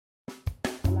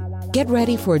Get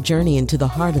ready for a journey into the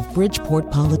heart of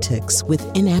Bridgeport politics with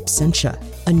In Absentia,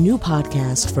 a new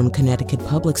podcast from Connecticut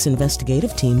Public's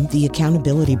investigative team, The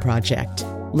Accountability Project.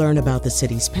 Learn about the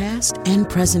city's past and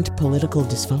present political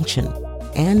dysfunction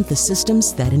and the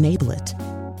systems that enable it.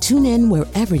 Tune in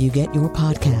wherever you get your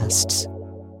podcasts.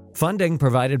 Funding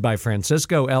provided by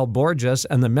Francisco L. Borges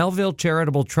and the Melville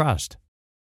Charitable Trust.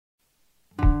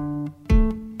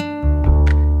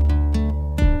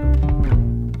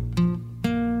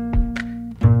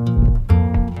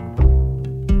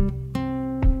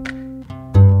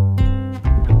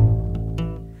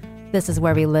 This is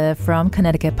Where We Live from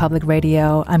Connecticut Public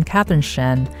Radio. I'm Catherine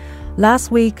Shen.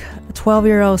 Last week,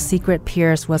 12-year-old Secret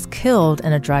Pierce was killed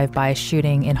in a drive-by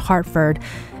shooting in Hartford,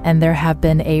 and there have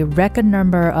been a record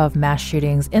number of mass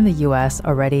shootings in the U.S.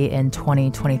 already in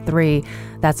 2023.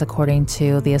 That's according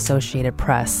to the Associated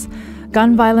Press.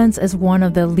 Gun violence is one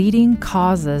of the leading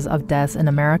causes of deaths in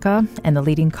America and the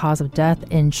leading cause of death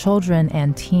in children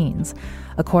and teens.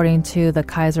 According to the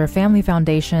Kaiser Family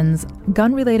Foundation's,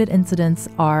 gun-related incidents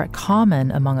are common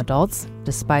among adults.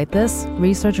 Despite this,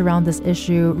 research around this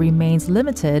issue remains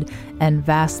limited and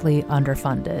vastly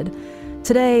underfunded.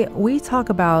 Today, we talk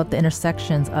about the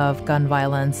intersections of gun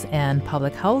violence and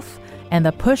public health and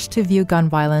the push to view gun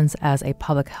violence as a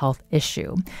public health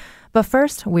issue. But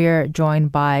first, we're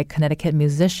joined by Connecticut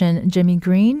musician Jimmy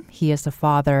Green. He is the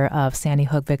father of Sandy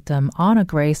Hook victim Anna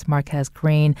Grace Marquez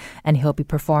Green, and he'll be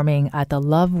performing at the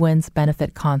Love Wins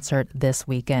benefit concert this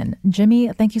weekend. Jimmy,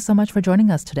 thank you so much for joining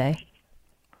us today.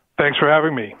 Thanks for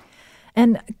having me.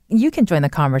 And you can join the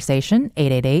conversation,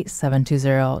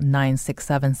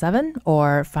 888-720-9677,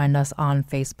 or find us on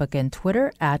Facebook and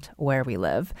Twitter at Where We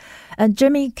Live. And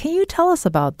Jimmy, can you tell us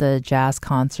about the jazz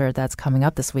concert that's coming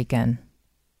up this weekend?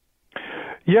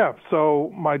 Yeah,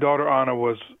 so my daughter Anna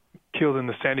was killed in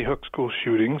the Sandy Hook school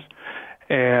shootings,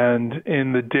 and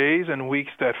in the days and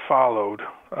weeks that followed,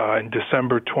 in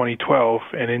December 2012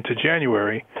 and into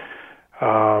January,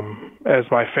 as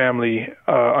my family,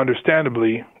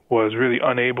 understandably, was really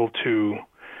unable to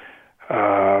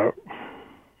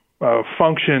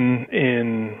function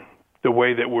in the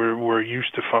way that we're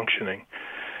used to functioning.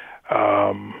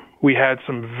 We had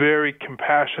some very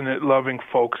compassionate, loving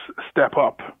folks step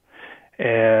up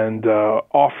and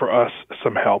offer us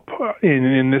some help.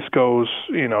 And this goes,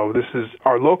 this is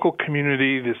our local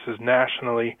community, this is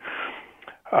nationally.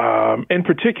 In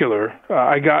particular,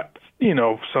 I got,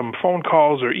 some phone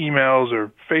calls or emails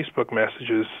or Facebook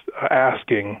messages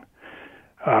asking,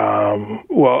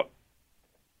 what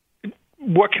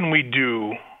can we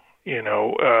do?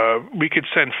 We could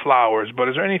send flowers, but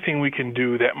is there anything we can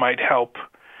do that might help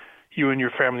you and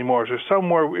your family more? Is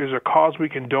there a cause we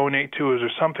can donate to? Is there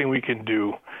something we can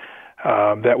do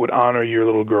that would honor your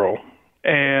little girl?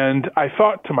 And I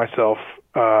thought to myself,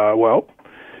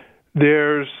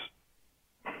 there's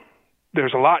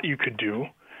a lot you could do.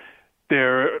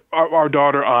 Our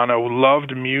daughter Anna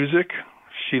loved music.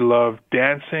 She loved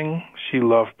dancing. She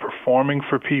loved performing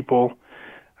for people.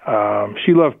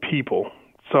 She loved people.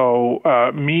 So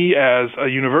me as a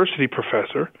university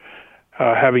professor,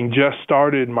 having just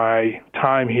started my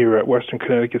time here at Western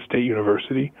Connecticut State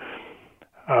University,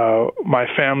 my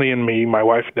family and me, my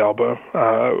wife Delba,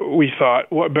 we thought,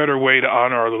 what better way to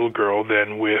honor our little girl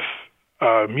than with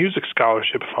a music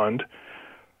scholarship fund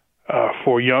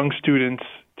for young students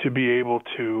to be able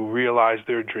to realize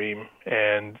their dream.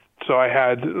 And so I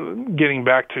had, getting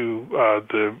back to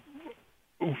the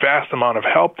vast amount of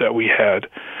help that we had,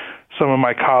 some of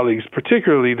my colleagues,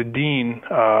 particularly the dean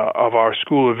of our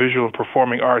School of Visual and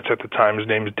Performing Arts at the time, his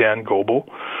name is Dan Goebel.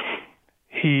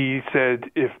 He said,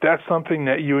 if that's something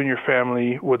that you and your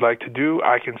family would like to do,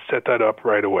 I can set that up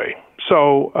right away.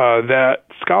 So that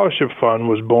scholarship fund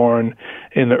was born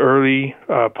in the early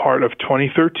part of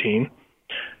 2013.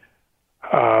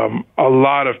 A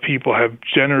lot of people have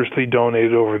generously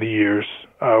donated over the years.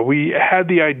 We had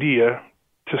the idea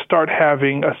to start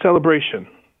having a celebration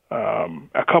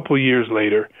a couple of years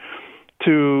later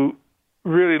to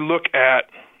really look at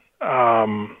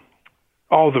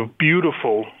all the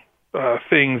beautiful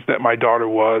things that my daughter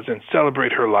was and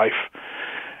celebrate her life.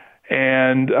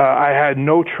 And I had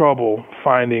no trouble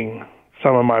finding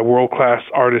some of my world-class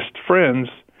artist friends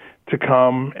to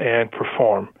come and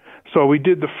perform. So we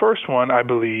did the first one, I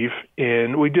believe,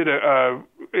 in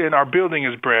our building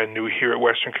is brand new here at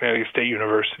Western Connecticut State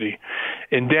University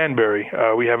in Danbury.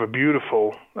 We have a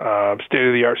beautiful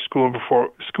state-of-the-art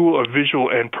School of Visual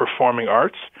and Performing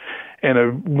Arts and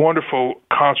a wonderful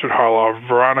concert hall, our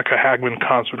Veronica Hagman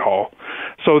Concert Hall.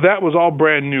 So that was all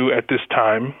brand new at this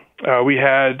time. We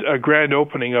had a grand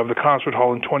opening of the concert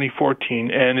hall in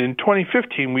 2014, and in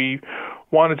 2015 we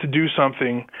wanted to do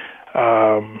something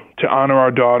to honor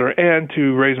our daughter and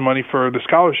to raise money for the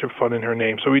scholarship fund in her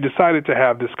name. So we decided to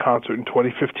have this concert in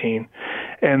 2015,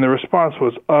 and the response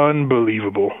was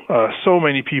unbelievable. So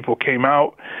many people came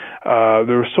out.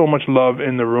 There was so much love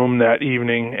in the room that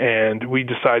evening, and we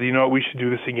decided, you know what, we should do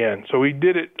this again. So we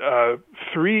did it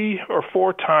 3 or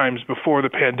 4 times before the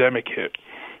pandemic hit.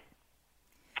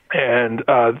 And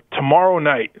tomorrow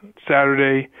night,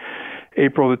 Saturday,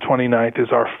 April the 29th, is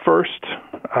our first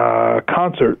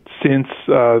concert since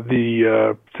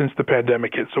the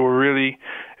pandemic hit. So we're really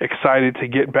excited to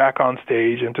get back on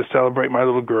stage and to celebrate my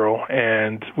little girl.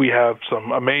 And we have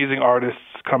some amazing artists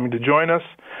coming to join us,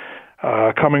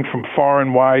 coming from far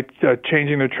and wide,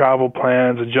 changing their travel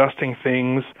plans, adjusting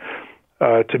things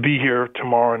to be here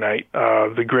tomorrow night.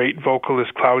 The great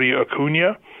vocalist Claudia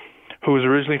Acuna, who is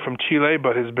originally from Chile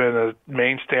but has been a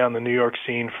mainstay on the New York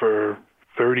scene for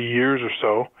 30 years or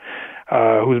so,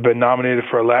 who's been nominated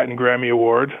for a Latin Grammy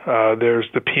Award. There's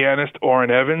the pianist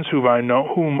Orrin Evans,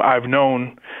 whom I've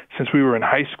known since we were in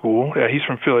high school. He's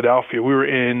from Philadelphia. We were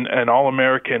in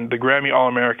the Grammy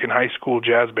All-American High School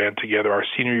Jazz Band together, our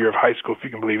senior year of high school, if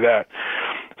you can believe that.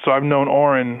 So I've known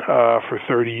Orrin for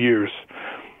 30 years.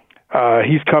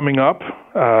 He's coming up.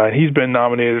 He's been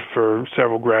nominated for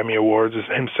several Grammy Awards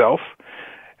himself.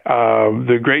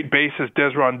 The great bassist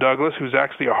Desron Douglas, who's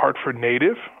actually a Hartford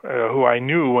native, who I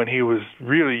knew when he was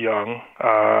really young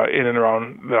in and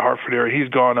around the Hartford area. He's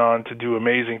gone on to do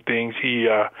amazing things.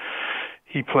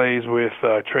 He plays with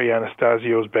Trey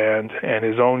Anastasio's band and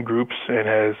his own groups, and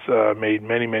has made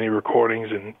many, many recordings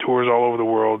and tours all over the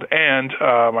world. And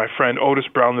my friend Otis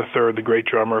Brown III, the great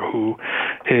drummer, who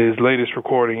his latest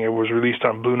recording, it was released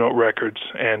on Blue Note Records,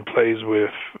 and plays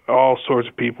with all sorts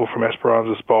of people from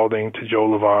Esperanza Spalding to Joe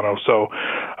Lovano. So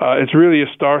it's really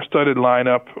a star-studded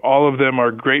lineup. All of them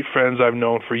are great friends I've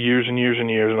known for years and years and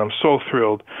years, and I'm so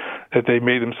thrilled that they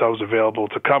made themselves available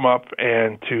to come up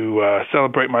and to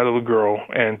celebrate my little girl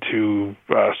and to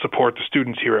support the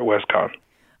students here at WestConn.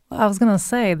 Well, I was going to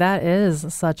say, that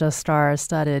is such a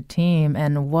star-studded team,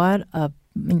 and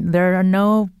there are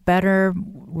no better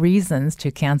reasons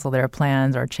to cancel their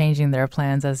plans or changing their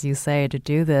plans, as you say, to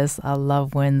do this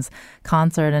Love Wins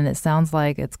concert. And it sounds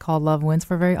like it's called Love Wins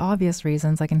for very obvious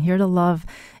reasons. I can hear the love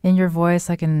in your voice.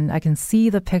 I can see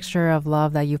the picture of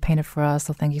love that you painted for us.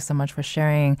 So thank you so much for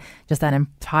sharing just that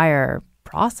entire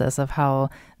process of how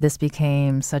this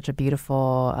became such a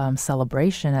beautiful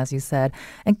celebration, as you said.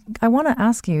 And I want to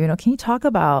ask you, can you talk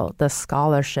about the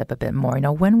scholarship a bit more?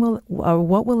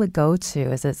 What will it go to?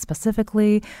 Is it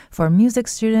specifically for music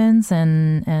students?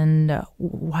 And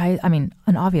why? I mean,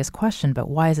 an obvious question, but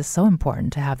why is it so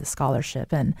important to have the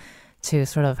scholarship and to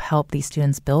sort of help these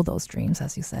students build those dreams,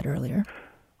 as you said earlier?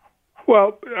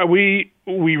 Well, we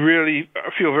really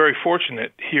feel very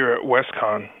fortunate here at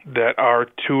WestConn that our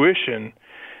tuition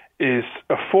is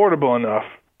affordable enough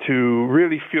to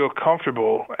really feel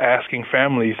comfortable asking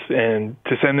families and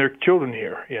to send their children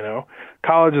here.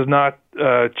 College is not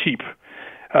cheap,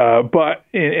 but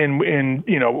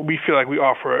we feel like we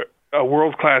offer a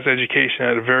world-class education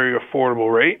at a very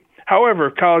affordable rate. However,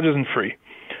 college isn't free.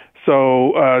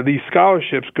 So these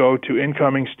scholarships go to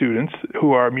incoming students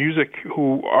who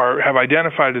have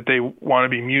identified that they want to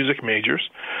be music majors,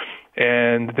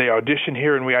 and they audition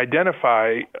here, and we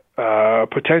identify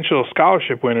potential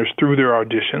scholarship winners through their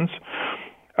auditions.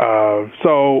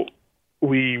 So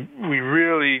we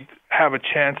really have a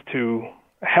chance to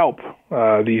help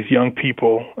these young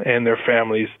people and their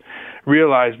families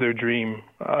realize their dream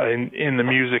in the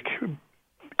music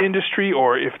industry,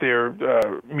 or if they're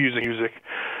music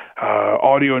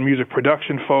audio and music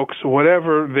production folks,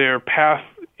 whatever their path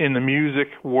in the music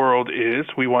world is,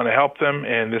 we want to help them,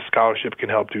 and this scholarship can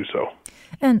help do so.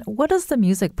 And what does the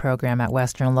music program at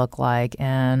Western look like,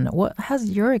 and what has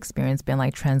your experience been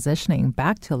like transitioning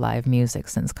back to live music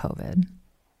since COVID?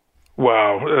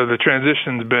 Wow, the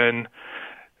transition's been,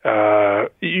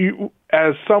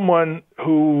 as someone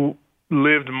who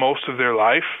lived most of their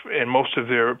life and most of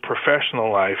their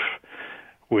professional life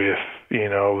with,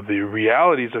 the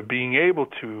realities of being able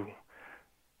to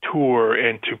tour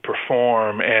and to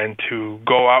perform and to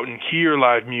go out and hear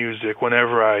live music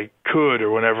whenever I could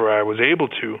or whenever I was able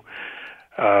to.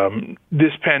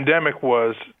 This pandemic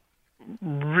was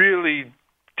really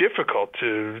difficult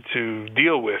to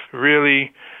deal with,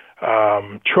 really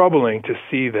troubling to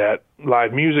see that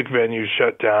live music venues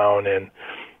shut down and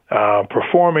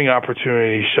performing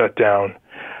opportunities shut down.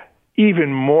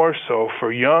 Even more so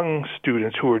for young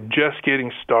students who are just getting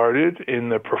started in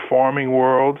the performing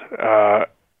world.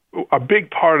 A big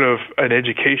part of an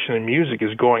education in music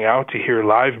is going out to hear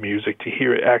live music, to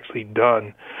hear it actually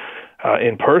done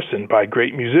in person by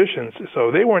great musicians.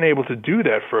 So they weren't able to do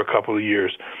that for a couple of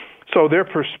years. So their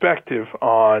perspective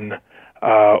on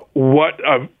what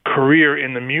a career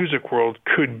in the music world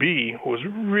could be was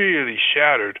really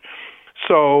shattered.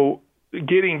 So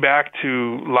getting back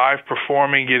to live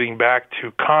performing, getting back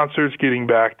to concerts, getting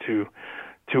back to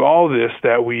all this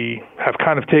that we have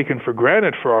kind of taken for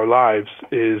granted for our lives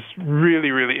is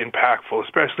really, really impactful,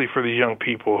 especially for the young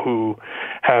people who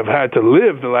have had to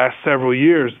live the last several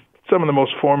years, some of the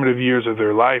most formative years of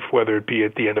their life, whether it be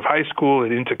at the end of high school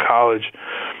and into college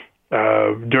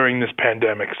during this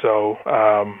pandemic. So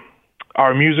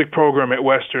our music program at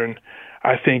Western,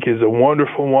 I think, is a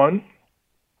wonderful one.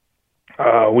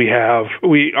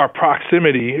 Our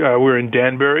proximity, we're in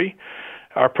Danbury.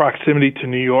 Our proximity to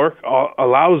New York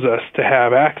allows us to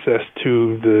have access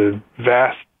to the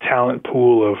vast talent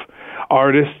pool of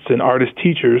artists and artist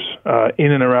teachers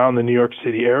in and around the New York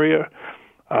City area.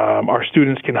 Our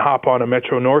students can hop on a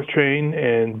Metro North train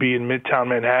and be in Midtown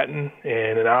Manhattan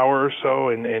in an hour or so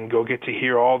and go get to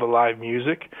hear all the live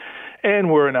music.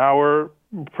 And we're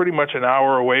pretty much an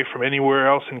hour away from anywhere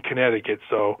else in Connecticut,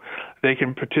 so they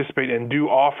can participate and do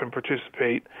often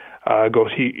participate, go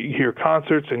hear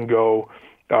concerts and go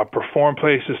perform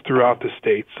places throughout the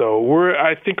state. So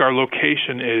I think our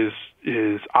location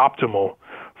is optimal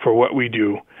for what we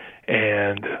do,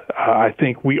 and I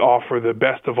think we offer the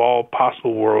best of all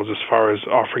possible worlds as far as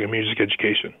offering a music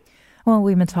education. Well,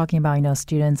 we've been talking about,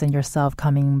 students and yourself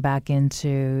coming back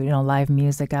into, live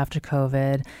music after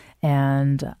COVID.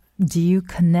 And do you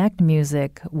connect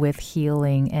music with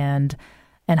healing? And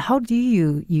how do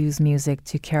you use music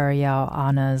to carry out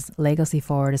Anna's legacy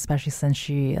forward, especially since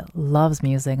she loves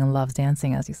music and loves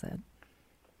dancing, as you said?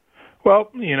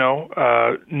 Well,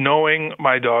 knowing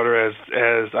my daughter as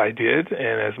I did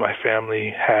and as my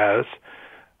family has,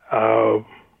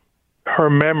 her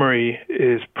memory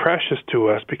is precious to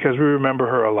us because we remember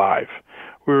her alive.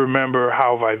 We remember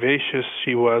how vivacious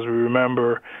she was. We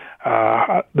remember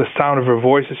the sound of her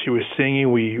voice as she was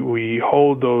singing. We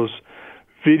hold those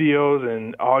videos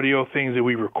and audio things that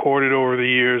we recorded over the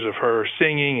years of her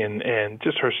singing and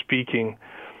just her speaking.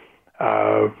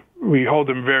 We hold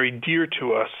them very dear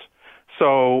to us.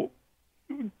 So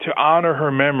to honor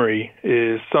her memory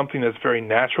is something that's very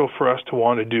natural for us to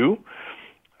want to do.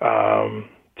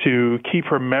 To keep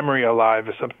her memory alive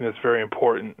is something that's very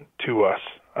important to us.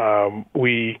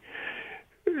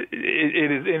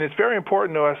 It's very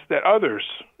important to us that others,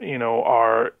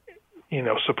 are,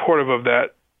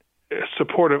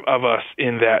 supportive of us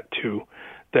in that too,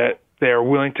 that they are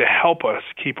willing to help us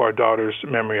keep our daughter's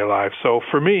memory alive. So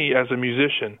for me, as a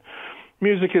musician,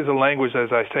 music is a language,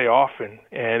 as I say often,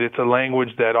 and it's a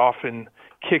language that often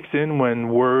kicks in when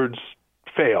words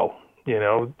fail.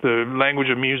 The language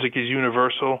of music is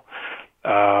universal.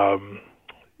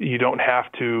 You don't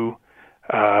have to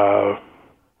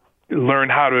learn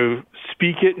how to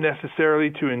speak it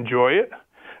necessarily to enjoy it,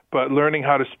 but learning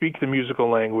how to speak the musical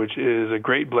language is a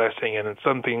great blessing, and it's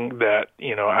something that,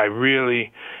 I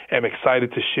really am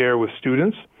excited to share with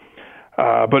students.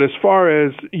 But as far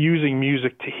as using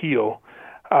music to heal,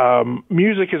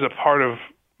 music is a part of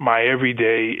my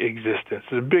everyday existence.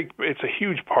 It's a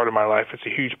huge part of my life. It's a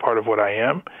huge part of what I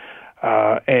am.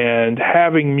 And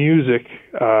having music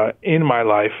in my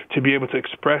life to be able to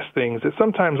express things that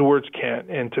sometimes words can't,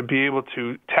 and to be able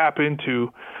to tap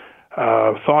into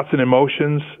thoughts and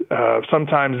emotions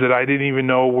sometimes that I didn't even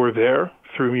know were there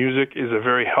through music is a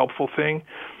very helpful thing.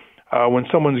 When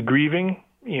someone's grieving,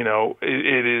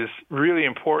 it is really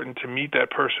important to meet that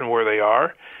person where they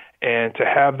are and to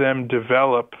have them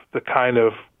develop the kind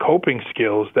of coping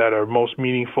skills that are most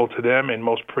meaningful to them and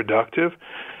most productive.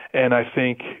 And I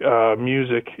think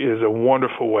music is a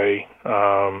wonderful way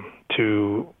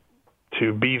to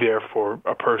be there for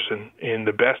a person in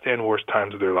the best and worst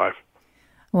times of their life.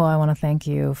 Well, I want to thank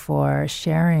you for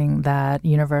sharing that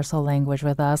universal language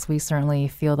with us. We certainly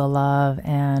feel the love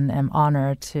and am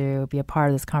honored to be a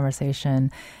part of this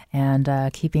conversation and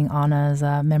keeping Anna's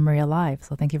memory alive.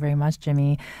 So thank you very much,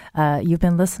 Jimmy. You've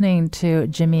been listening to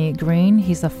Jimmy Green.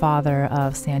 He's the father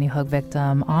of Sandy Hook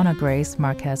victim Anna Grace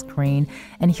Marquez Green,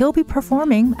 and he'll be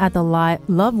performing at the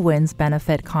Love Wins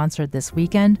benefit concert this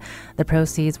weekend. The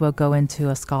proceeds will go into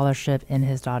a scholarship in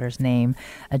his daughter's name.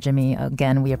 Jimmy,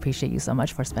 again, we appreciate you so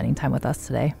much for spending time with us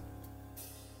today.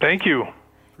 Thank you.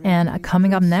 And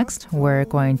coming up next, we're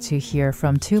going to hear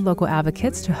from two local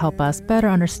advocates to help us better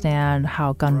understand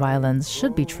how gun violence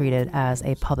should be treated as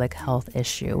a public health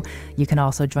issue. You can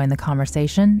also join the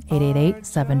conversation,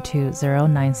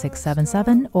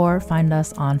 888-720-9677, or find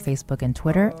us on Facebook and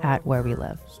Twitter at Where We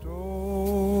Live.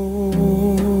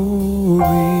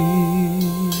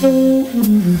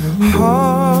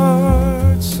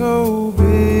 Heart so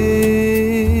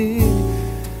big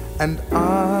and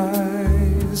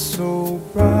eyes so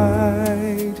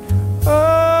bright,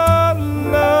 a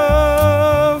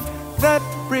love that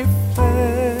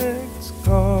reflects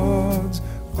God's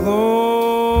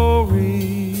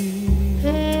glory.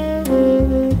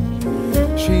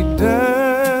 She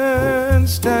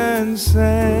danced and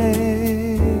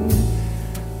sang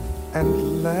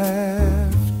and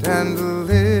laughed and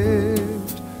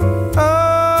lived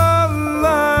a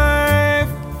life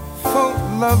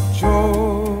full of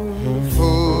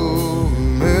joyful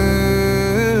memories.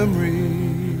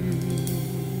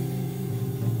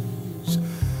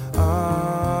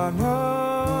 Anna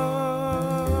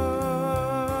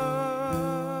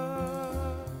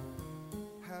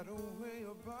had a way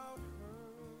about her.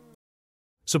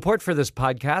 Support for this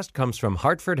podcast comes from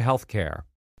Hartford Healthcare.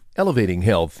 Elevating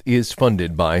Health is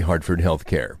funded by Hartford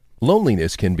Healthcare.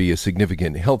 Loneliness can be a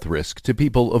significant health risk to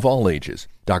people of all ages.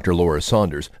 Dr. Laura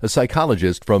Saunders, a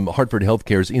psychologist from Hartford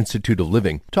Healthcare's Institute of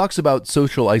Living, talks about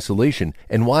social isolation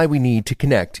and why we need to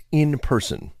connect in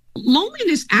person.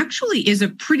 Loneliness actually is a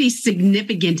pretty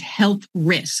significant health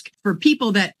risk for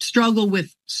people that struggle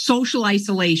with social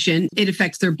isolation. It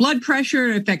affects their blood pressure,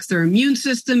 it affects their immune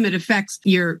system, it affects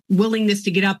your willingness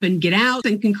to get up and get out,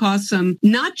 and can cause some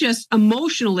not just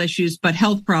emotional issues, but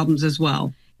health problems as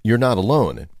well. You're not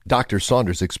alone. Dr.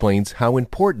 Saunders explains how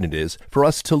important it is for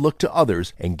us to look to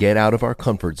others and get out of our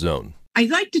comfort zone. I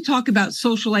like to talk about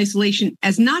social isolation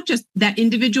as not just that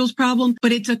individual's problem,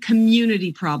 but it's a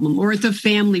community problem or it's a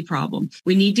family problem.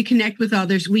 We need to connect with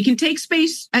others. We can take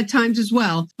space at times as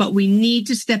well, but we need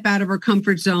to step out of our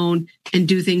comfort zone and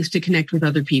do things to connect with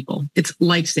other people. It's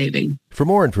life-saving. For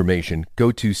more information,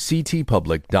 go to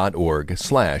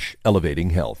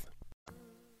ctpublic.org/elevatinghealth.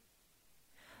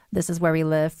 This is Where We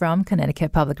Live from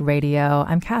Connecticut Public Radio.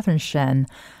 I'm Catherine Shen.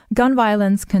 Gun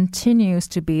violence continues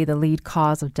to be the lead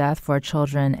cause of death for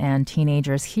children and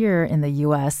teenagers here in the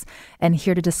U.S. And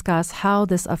here to discuss how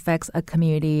this affects a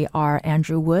community are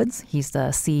Andrew Woods. He's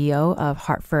the CEO of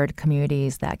Hartford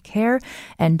Communities That Care,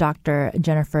 and Dr.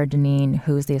 Jennifer Deneen,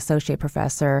 who's the associate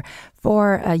professor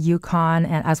for UConn,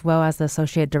 and as well as the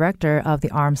associate director of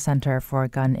the Arms Center for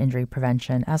Gun Injury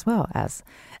Prevention, as well as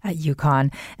at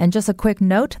UConn. And just a quick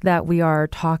note that we are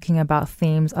talking about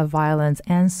themes of violence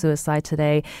and suicide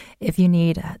today. If you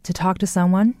need to talk to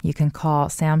someone, you can call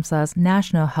SAMHSA's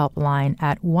national helpline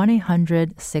at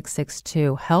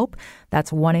 1-800-662-HELP.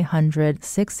 That's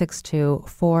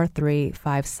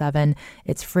 1-800-662-4357.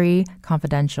 It's free,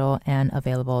 confidential, and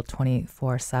available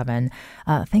 24/7.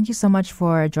 Thank you so much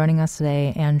for joining us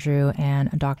today, Andrew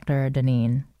and Dr.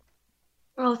 Deneen.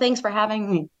 Oh, thanks for having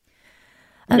me.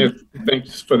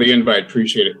 Thanks for the invite.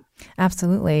 Appreciate it.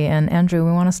 Absolutely. And Andrew,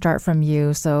 we want to start from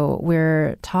you. So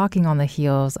we're talking on the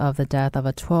heels of the death of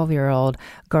a 12-year-old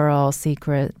girl,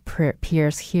 Secret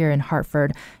Pierce, here in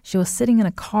Hartford. She was sitting in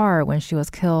a car when she was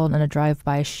killed in a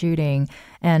drive-by shooting.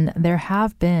 And there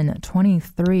have been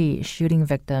 23 shooting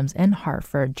victims in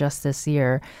Hartford just this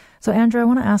year. So Andrew, I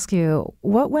want to ask you,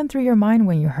 what went through your mind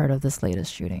when you heard of this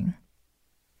latest shooting?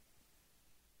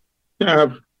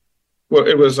 Well,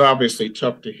 it was obviously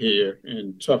tough to hear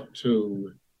and tough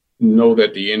to know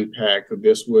that the impact of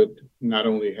this would not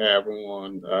only have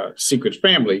on Secret's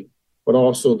family, but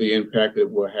also the impact it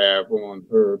will have on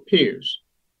her peers,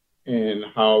 and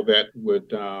how that would,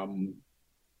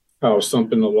 how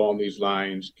something along these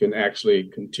lines can actually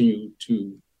continue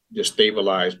to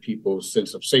destabilize people's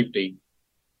sense of safety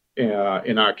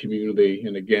in our community.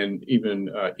 And again,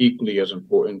 even equally as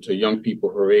important to young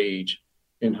people her age,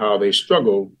 and how they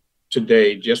struggle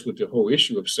today just with the whole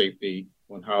issue of safety,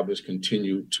 on how this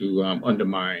continued to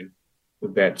undermine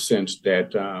that sense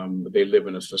that they live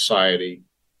in a society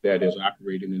that is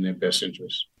operating in their best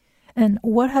interest. And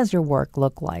what has your work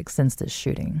looked like since this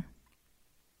shooting?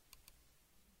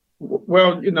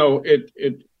 Well, you know,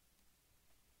 it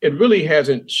really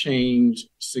hasn't changed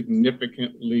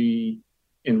significantly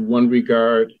in one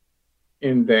regard,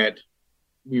 in that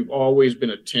we've always been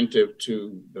attentive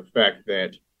to the fact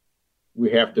that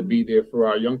we have to be there for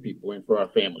our young people and for our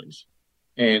families.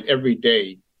 And every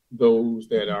day, those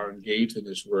that are engaged in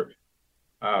this work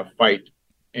fight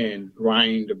and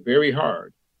grind very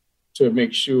hard to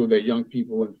make sure that young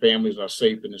people and families are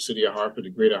safe in the city of Hartford, the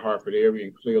greater Hartford area,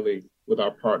 and clearly with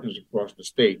our partners across the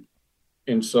state.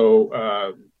 And so,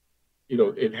 you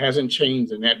know, it hasn't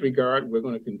changed in that regard. We're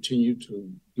going to continue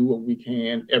to do what we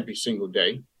can every single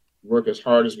day, work as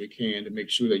hard as we can to make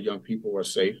sure that young people are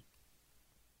safe.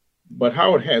 But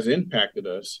how it has impacted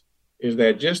us is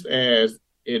that just as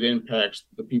it impacts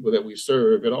the people that we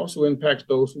serve, it also impacts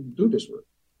those who do this work.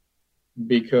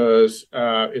 because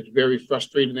it's very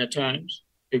frustrating at times.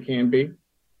 It can be.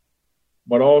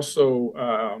 But also,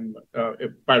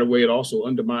 by the way, it also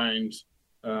undermines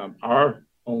our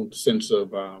own sense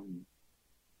of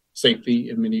safety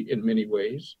in many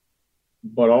ways.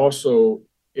 But also,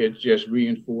 it just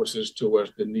reinforces to us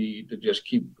the need to just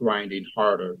keep grinding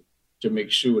harder to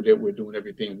make sure that we're doing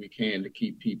everything we can to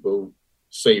keep people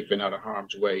safe and out of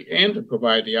harm's way, and to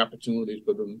provide the opportunities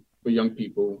for young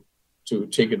people to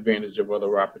take advantage of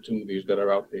other opportunities that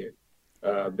are out there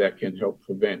that can help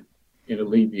prevent and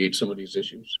alleviate some of these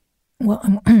issues. Well,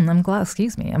 I'm glad,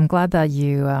 I'm glad that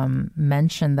you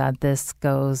mentioned that this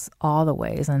goes all the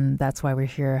ways. And that's why we're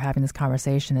here having this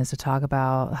conversation, is to talk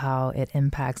about how it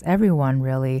impacts everyone,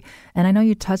 really. And I know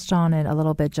you touched on it a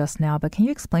little bit just now, but can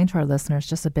you explain to our listeners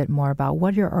just a bit more about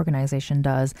what your organization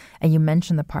does? And you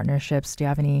mentioned the partnerships. Do you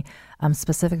have any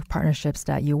specific partnerships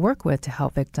that you work with to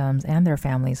help victims and their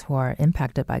families who are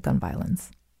impacted by gun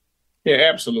violence? Yeah,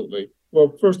 absolutely.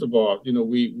 Well, first of all,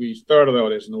 we started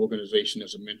out as an organization,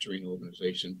 as a mentoring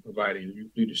organization, providing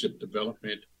youth leadership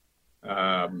development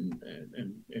and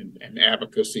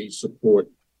advocacy support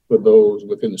for those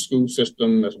within the school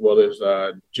system, as well as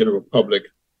general public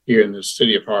here in the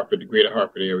city of Hartford, the greater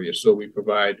Hartford area. So we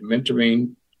provide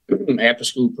mentoring,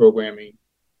 after-school programming,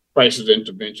 crisis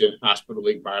intervention,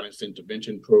 hospital-linked violence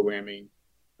intervention programming,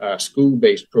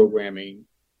 school-based programming,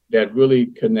 that really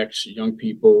connects young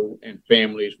people and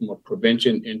families from a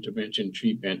prevention, intervention,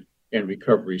 treatment, and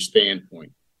recovery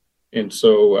standpoint. And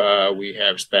so we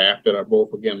have staff that are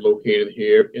both, again, located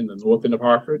here in the north end of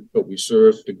Hartford, but we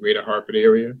serve the greater Hartford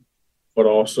area. But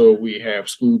also we have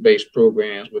school-based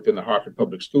programs within the Hartford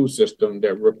Public School System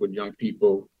that work with young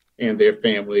people and their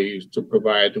families to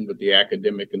provide them with the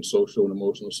academic and social and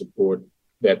emotional support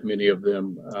that many of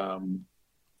them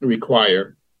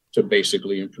require to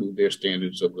basically improve their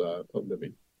standards of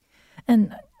living.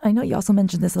 And I know you also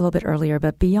mentioned this a little bit earlier,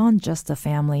 but beyond just the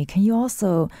family, can you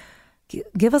also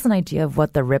give us an idea of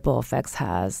what the ripple effects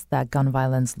has that gun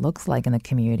violence looks like in the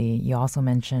community? You also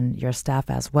mentioned your staff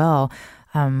as well.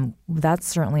 That's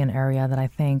certainly an area that I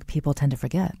think people tend to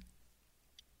forget.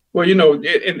 Well,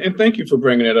 and thank you for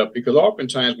bringing it up, because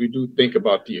oftentimes we do think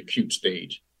about the acute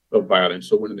stage of violence,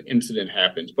 so when an incident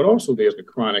happens, but also there's the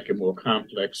chronic and more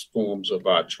complex forms of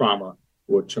trauma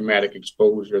or traumatic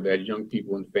exposure that young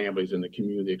people and families in the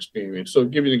community experience. So to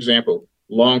give you an example,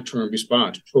 long-term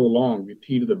response, prolonged,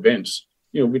 repeated events.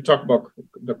 We talk about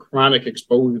the chronic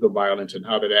exposure to violence and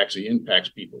how that actually impacts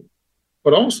people.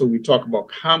 But also we talk about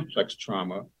complex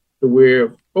trauma, to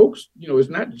where folks, it's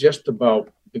not just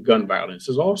about the gun violence.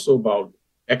 It's also about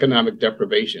economic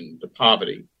deprivation, the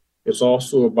poverty. It's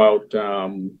also about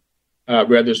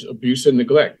abuse and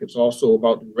neglect. It's also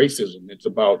about racism. It's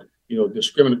about,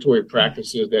 discriminatory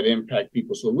practices that impact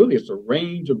people. So really, it's a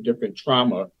range of different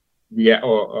trauma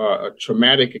or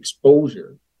traumatic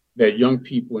exposure that young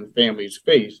people and families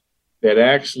face that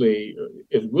actually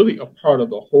is really a part of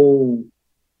the whole,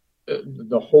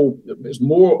 is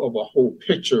more of a whole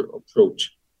picture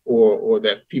approach, or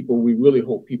that we really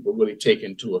hope people really take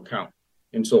into account.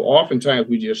 And so oftentimes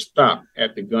we just stop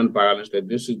at the gun violence, that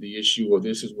this is the issue, or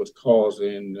this is what's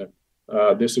causing,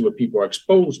 this is what people are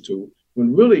exposed to,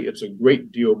 when really it's a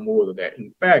great deal more than that.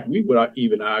 In fact, we would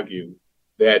even argue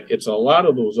that it's a lot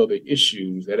of those other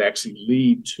issues that actually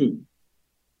lead to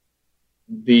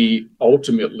the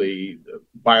ultimately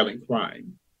violent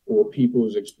crime, or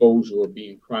people's exposure or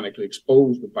being chronically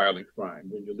exposed to violent crime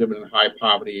when you're living in high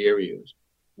poverty areas,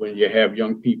 when you have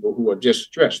young people who are just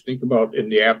stressed. Think about in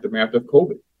the aftermath of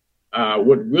COVID.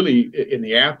 What really in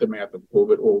the aftermath of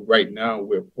COVID, or right now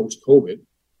we're post-COVID,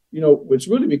 it's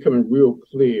really becoming real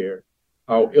clear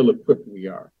how ill-equipped we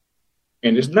are.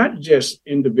 And it's not just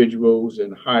individuals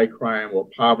in high crime or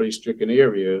poverty-stricken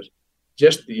areas,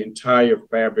 just the entire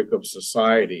fabric of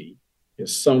society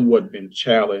has somewhat been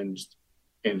challenged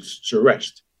and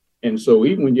stretched. And so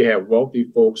even when you have wealthy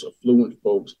folks, affluent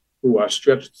folks who are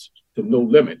stretched to no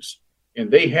limits, and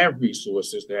they have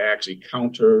resources to actually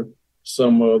counter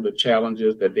some of the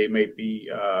challenges that they may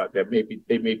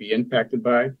be impacted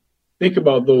by. Think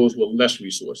about those with less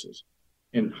resources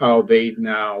and how they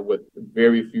now, with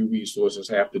very few resources,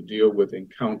 have to deal with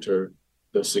and counter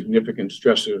the significant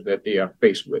stressors that they are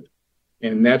faced with.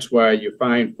 And that's why you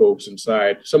find folks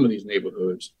inside some of these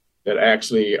neighborhoods that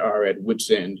actually are at wit's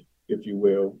end, if you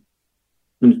will,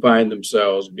 and find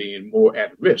themselves being more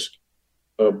at risk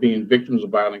of being victims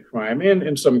of violent crime, and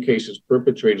in some cases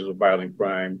perpetrators of violent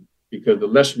crime, because the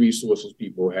less resources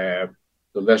people have,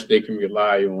 the less they can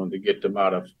rely on to get them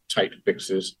out of tight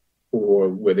fixes or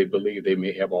where they believe they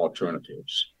may have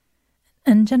alternatives.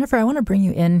 And Jennifer, I want to bring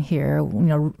you in here,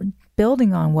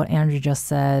 building on what Andrew just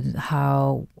said,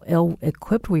 how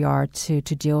ill-equipped we are to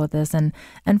deal with this, and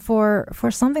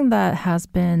for something that has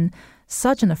been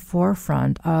such in the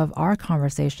forefront of our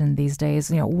conversation these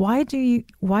days, why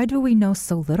do we know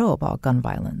so little about gun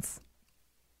violence?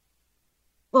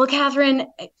 Well, Catherine,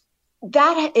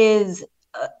 that is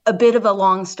a bit of a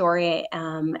long story,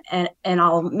 and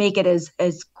I'll make it as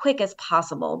quick as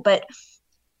possible. But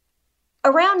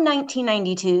around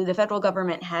 1992, the federal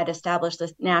government had established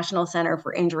the National Center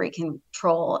for Injury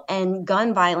Control, and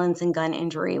gun violence and gun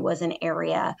injury was an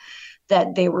area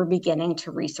that they were beginning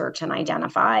to research and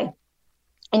identify.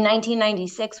 In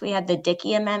 1996, we had the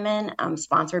Dickey Amendment,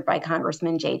 sponsored by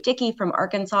Congressman Jay Dickey from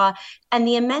Arkansas, and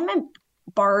the amendment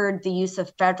barred the use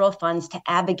of federal funds to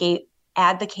advocate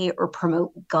or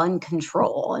promote gun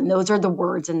control. And those are the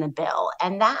words in the bill.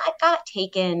 And that got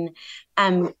taken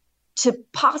to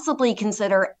possibly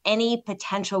consider any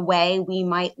potential way we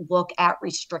might look at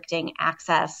restricting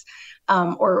access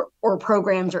or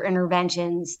programs or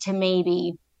interventions to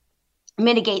maybe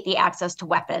mitigate the access to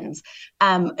weapons,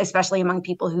 especially among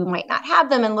people who might not have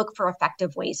them, and look for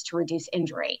effective ways to reduce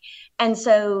injury. And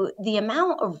so the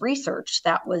amount of research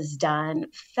that was done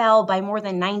fell by more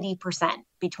than 90%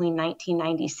 between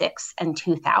 1996 and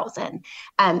 2000,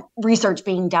 research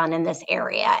being done in this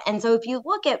area. And so if you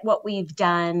look at what we've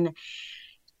done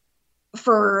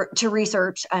to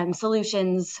research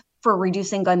solutions for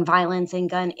reducing gun violence and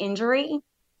gun injury,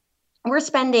 we were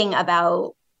spending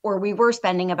about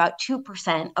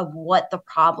 2% of what the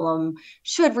problem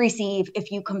should receive if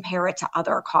you compare it to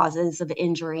other causes of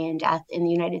injury and death in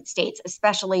the United States,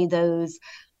 especially those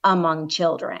among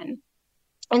children.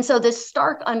 And so this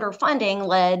stark underfunding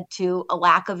led to a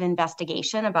lack of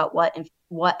investigation about what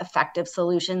effective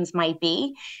solutions might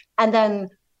be, and then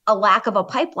a lack of a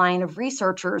pipeline of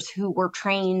researchers who were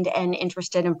trained and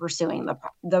interested in pursuing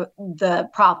the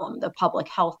problem, the public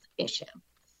health issue.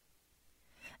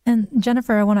 And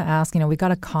Jennifer, I want to ask, we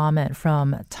got a comment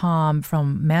from Tom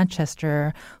from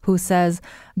Manchester who says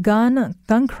gun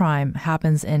crime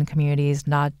happens in communities,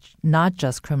 not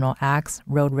just criminal acts,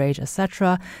 road rage,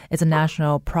 etc. It's a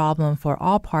national problem for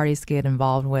all parties to get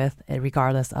involved with,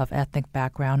 regardless of ethnic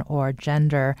background or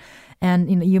gender.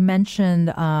 And you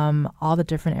mentioned all the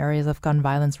different areas of gun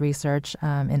violence research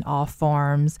in all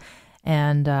forms,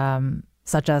 and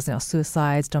such as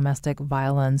suicides, domestic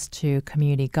violence, to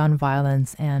community gun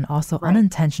violence, and also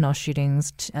unintentional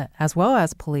shootings, as well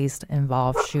as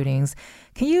police-involved shootings.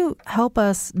 Can you help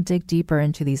us dig deeper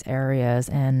into these areas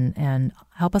and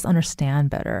help us understand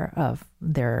better of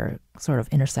their sort of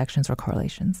intersections or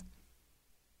correlations?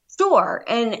 Sure.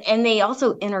 And they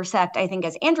also intersect, I think,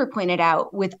 as Andrew pointed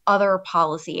out, with other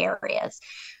policy areas.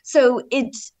 So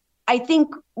I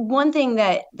think one thing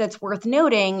that's worth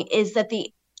noting is that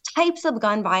the types of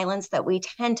gun violence that we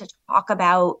tend to talk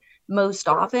about most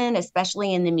often,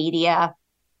 especially in the media,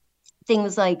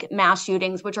 things like mass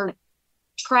shootings, which are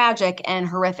tragic and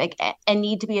horrific and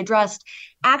need to be addressed,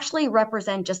 actually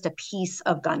represent just a piece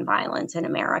of gun violence in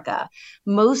America.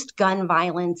 Most gun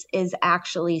violence is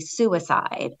actually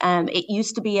suicide. It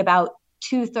used to be about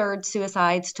 2/3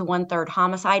 suicides to 1/3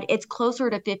 homicide. It's closer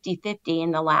to 50-50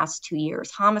 in the last 2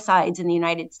 years. Homicides in the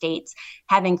United States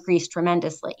have increased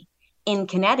tremendously. In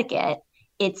Connecticut,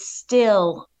 it's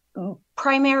still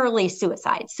primarily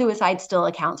suicide. Suicide still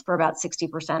accounts for about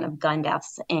 60% of gun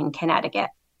deaths in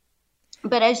Connecticut.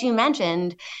 But as you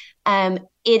mentioned,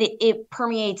 it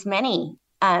permeates many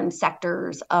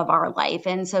sectors of our life.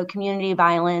 And so community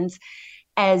violence,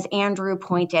 as Andrew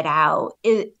pointed out,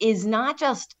 is not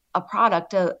just a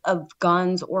product of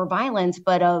guns or violence,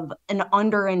 but of an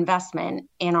underinvestment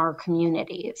in our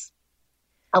communities,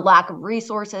 a lack of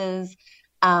resources,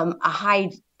 a high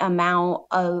amount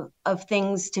of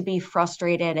things to be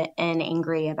frustrated and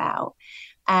angry about.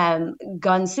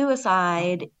 Gun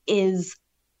suicide is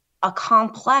a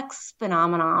complex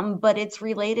phenomenon, but it's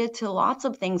related to lots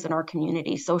of things in our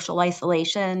community: social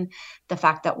isolation, the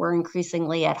fact that we're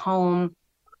increasingly at home,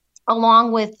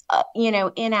 along with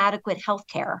inadequate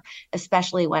healthcare,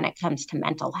 especially when it comes to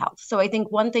mental health. So I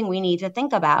think one thing we need to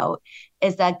think about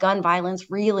is that gun violence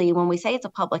really, when we say it's a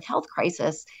public health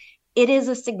crisis, it is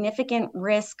a significant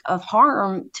risk of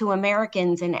harm to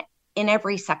Americans in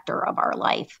every sector of our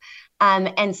life,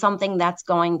 and something that's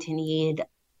going to need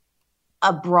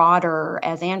a broader,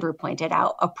 as Andrew pointed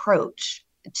out, approach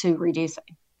to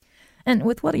reducing. And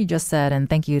with what he just said, and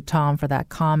thank you, Tom, for that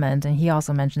comment, and he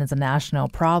also mentioned it's a national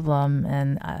problem,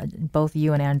 and both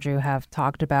you and Andrew have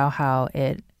talked about how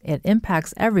it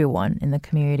impacts everyone in the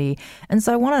community. And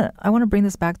so I want to bring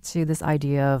this back to this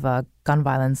idea of gun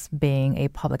violence being a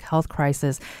public health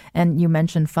crisis. And you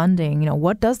mentioned funding.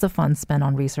 What does the fund spend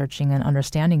on researching and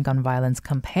understanding gun violence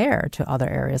compare to other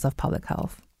areas of public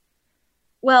health?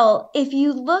 Well, if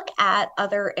you look at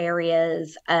other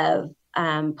areas of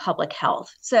public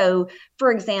health. So,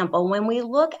 for example, when we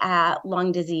look at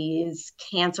lung disease,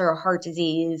 cancer, heart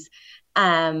disease,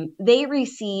 they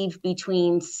receive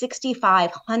between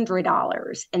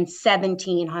 $6,500 and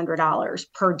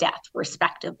 $1,700 per death,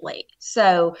 respectively.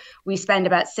 So we spend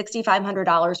about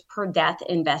 $6,500 per death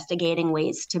investigating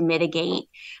ways to mitigate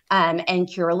and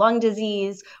cure lung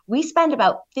disease. We spend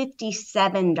about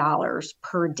 $57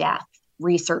 per death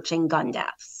researching gun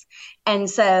deaths. And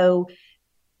so,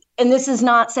 and this is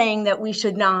not saying that we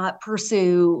should not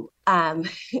pursue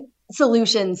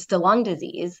solutions to lung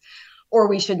disease, or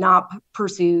we should not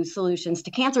pursue solutions to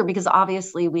cancer, because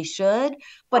obviously we should.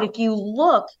 But if you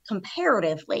look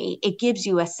comparatively, it gives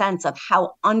you a sense of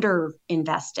how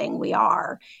under-investing we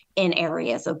are in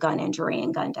areas of gun injury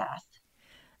and gun death.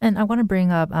 And I want to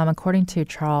bring up, according to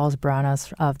Charles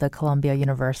Branas of the Columbia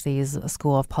University's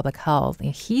School of Public Health,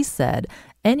 he said,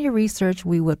 any research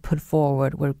we would put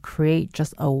forward would create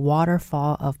just a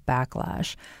waterfall of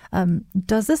backlash.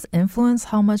 Does this influence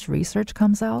how much research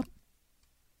comes out?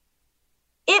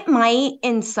 It might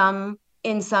in some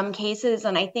cases,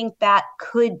 and I think that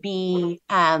could be,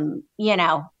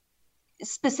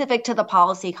 specific to the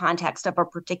policy context of a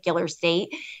particular state.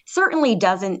 Certainly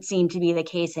doesn't seem to be the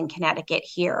case in Connecticut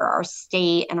here. Our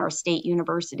state and our state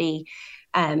university,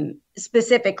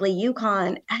 specifically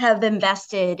UConn, have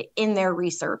invested in their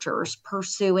researchers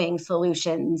pursuing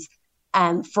solutions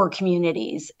for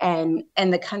communities and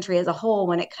the country as a whole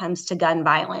when it comes to gun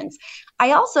violence.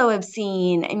 I also have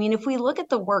seen, if we look at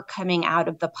the work coming out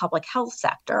of the public health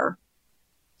sector,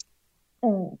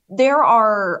 there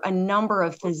are a number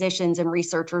of physicians and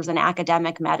researchers in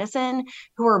academic medicine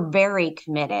who are very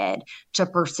committed to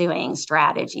pursuing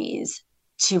strategies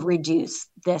to reduce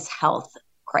this health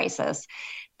crisis.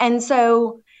 And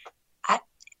so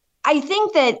I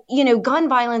think that, gun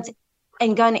violence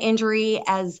and gun injury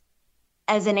as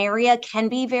an area can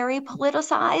be very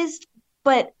politicized,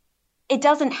 but it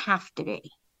doesn't have to be.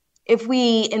 If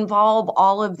we involve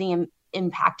all of the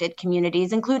impacted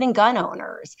communities, including gun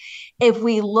owners, if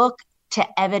we look to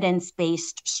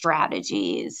evidence-based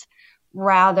strategies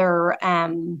rather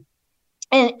and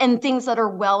things that are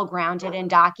well grounded and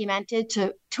documented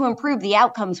to improve the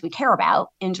outcomes we care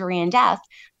about, injury and death,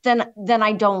 then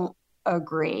I don't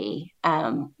agree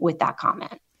with that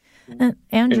comment.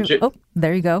 Andrew,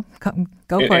 there you go. Go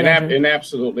for it, Andrew. And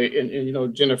absolutely,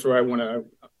 and Jennifer, I want to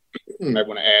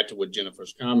add to what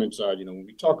Jennifer's comments are. When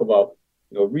we talk about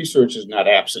research is not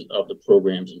absent of the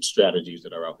programs and strategies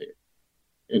that are out there.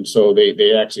 And so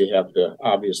they actually have to,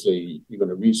 obviously, you're going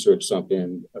to research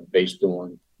something based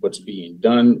on what's being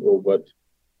done or what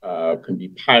can be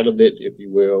piloted, if you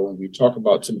will. And we talk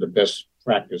about some of the best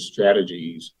practice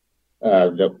strategies,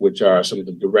 which are some of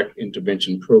the direct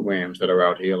intervention programs that are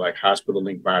out here, like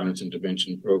hospital-linked violence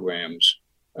intervention programs,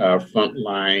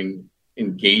 frontline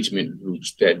engagement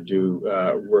groups that do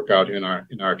work out in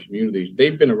our communities.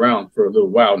 They've been around for a little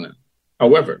while now.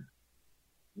 However,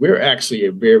 we're actually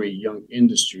a very young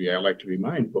industry. I like to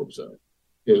remind folks of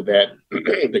is that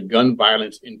the gun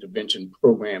violence intervention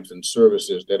programs and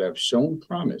services that have shown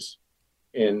promise,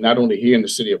 and not only here in the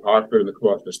city of Hartford and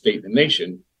across the state and the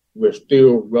nation, we're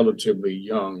still relatively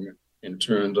young in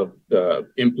terms of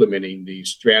implementing these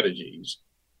strategies.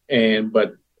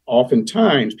 But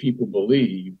oftentimes people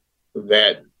believe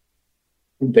that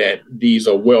these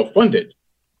are well-funded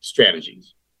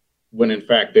strategies, when in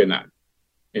fact they're not.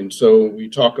 And so we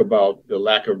talk about the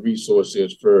lack of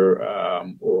resources for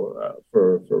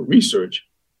research.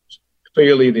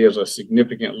 Clearly, there's a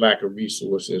significant lack of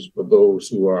resources for those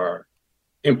who are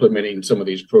implementing some of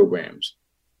these programs.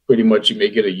 Pretty much, you may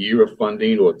get a year of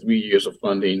funding or 3 years of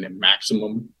funding at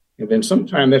maximum, and then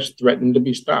sometimes that's threatened to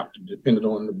be stopped, depending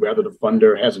on whether the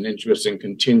funder has an interest in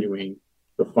continuing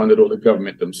to fund it or the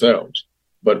government themselves.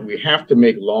 But we have to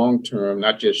make long-term,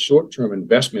 not just short-term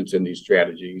investments in these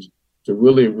strategies to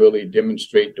really, really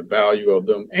demonstrate the value of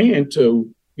them and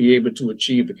to be able to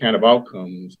achieve the kind of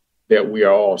outcomes that we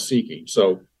are all seeking.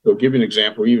 So to give you an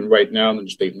example, even right now in the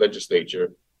state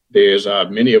legislature, there's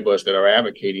many of us that are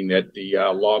advocating that the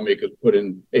lawmakers put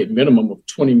in a minimum of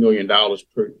 $20 million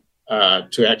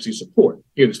to actually support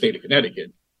here in the state of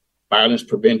Connecticut violence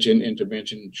prevention,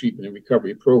 intervention, treatment, and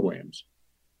recovery programs.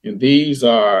 And these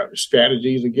are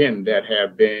strategies, again, that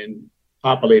have been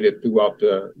populated throughout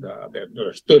that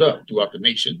are stood up throughout the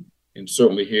nation, and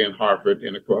certainly here in Hartford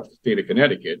and across the state of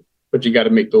Connecticut. But you got to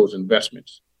make those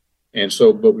investments. And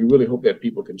so, but we really hope that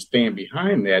people can stand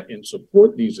behind that and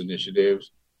support these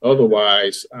initiatives.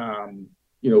 Otherwise,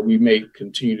 we may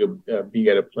continue to be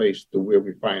at a place to where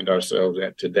we find ourselves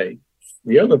at today.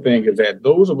 The other thing is that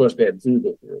those of us that do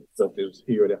this, such as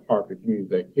here at Hartford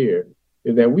Community Care,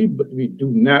 is that we do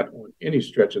not, on any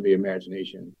stretch of the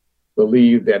imagination,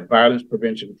 believe that violence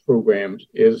prevention programs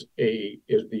is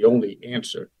the only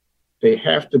answer. They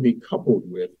have to be coupled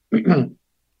with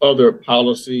other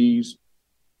policies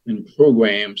and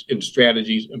programs and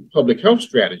strategies and public health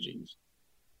strategies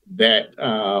that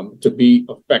to be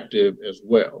effective as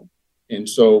well. And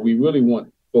so we really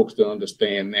want folks to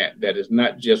understand that it's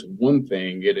not just one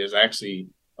thing. It is actually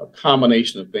a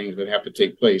combination of things that have to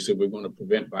take place if we're going to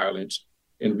prevent violence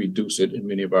and reduce it in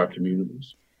many of our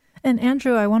communities. And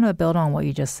Andrew, I want to build on what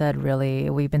you just said, really.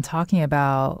 We've been talking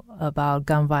about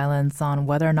gun violence, on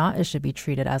whether or not it should be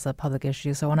treated as a public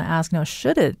issue. So I want to ask,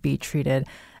 should it be treated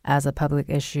as a public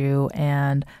issue?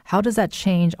 And how does that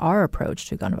change our approach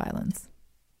to gun violence?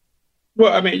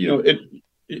 Well, I mean,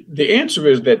 the answer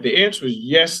is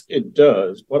yes, it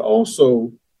does. But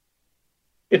also,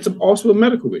 it's also a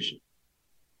medical issue.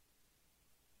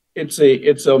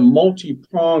 It's a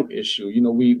multi-pronged issue.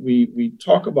 We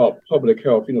talk about public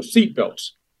health.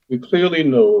 Seatbelts. We clearly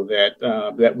know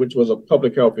that which was a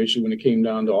public health issue when it came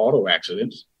down to auto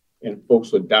accidents, and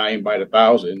folks were dying by the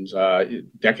thousands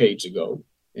decades ago.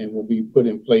 And when we put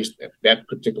in place that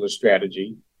particular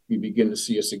strategy, we begin to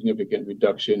see a significant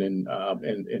reduction in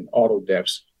auto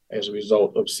deaths as a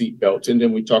result of seatbelts. And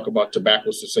then we talk about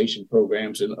tobacco cessation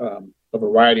programs and a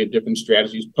variety of different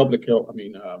strategies,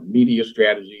 media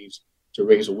strategies to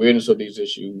raise awareness of these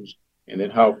issues, and then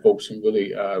how folks can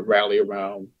really rally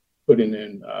around putting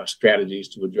in strategies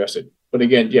to address it. But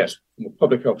again, yes, from a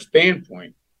public health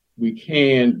standpoint, we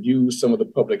can use some of the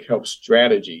public health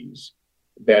strategies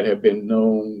that have been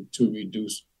known to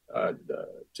reduce,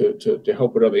 to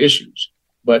help with other issues.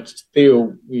 But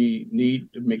still, we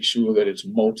need to make sure that it's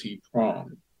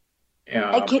multi-pronged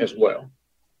as well.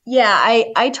 Yeah,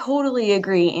 I totally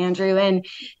agree, Andrew. And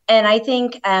I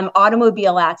think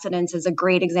automobile accidents is a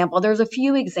great example. There's a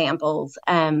few examples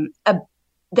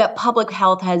that public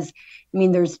health has. I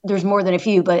mean, there's more than a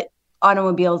few, but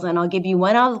automobiles, and I'll give you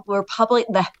one of where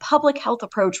the public health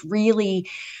approach really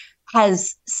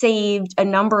has saved a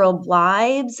number of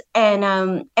lives. And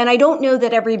I don't know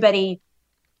that everybody,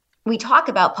 we talk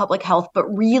about public health, but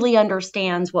really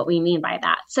understands what we mean by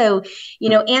that. So,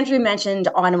 Andrew mentioned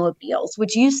automobiles,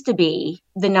 which used to be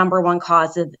the number one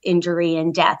cause of injury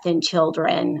and death in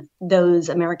children, those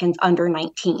Americans under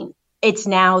 19. It's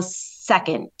now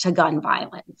second to gun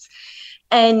violence.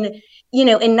 And, in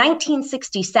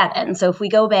 1967, so if we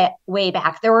go way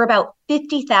back, there were about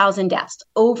 50,000 deaths,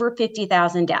 over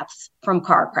 50,000 deaths from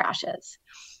car crashes.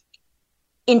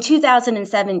 In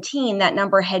 2017, that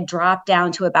number had dropped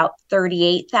down to about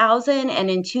 38,000. And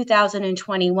in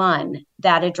 2021,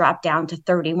 that had dropped down to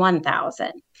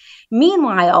 31,000.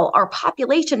 Meanwhile, our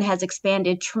population has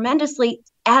expanded tremendously,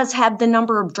 as have the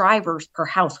number of drivers per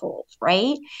household,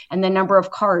 right? And the number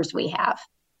of cars we have.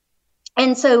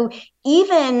 And so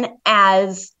even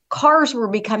as cars were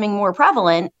becoming more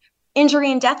prevalent,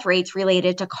 injury and death rates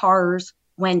related to cars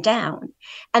went down.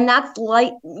 And that's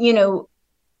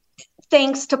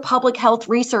thanks to public health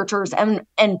researchers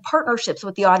and partnerships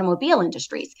with the automobile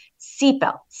industries,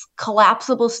 seatbelts,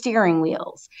 collapsible steering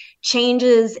wheels,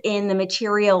 changes in the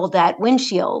material that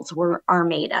windshields are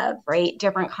made of, right?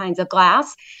 Different kinds of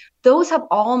glass. Those have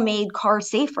all made cars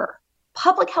safer.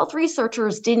 Public health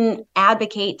researchers didn't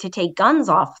advocate to take guns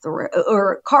off the road,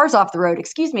 or cars off the road,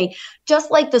 just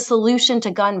like the solution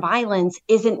to gun violence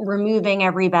isn't removing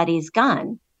everybody's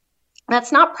gun.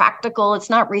 That's not practical. It's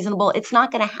not reasonable. It's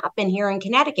not going to happen here in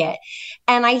Connecticut.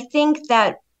 And I think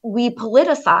that we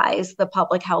politicize the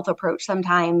public health approach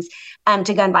sometimes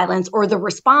to gun violence, or the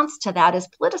response to that is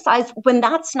politicized when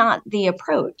that's not the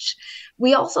approach.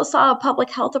 We also saw a public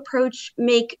health approach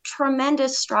make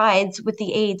tremendous strides with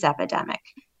the AIDS epidemic.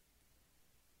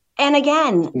 And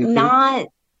again,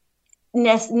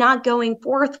 not going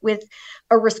forth with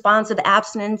a response of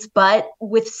abstinence, but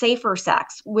with safer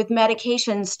sex, with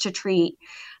medications to treat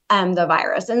the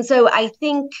virus. And so I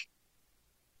think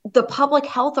the public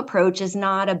health approach is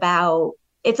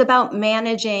it's about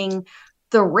managing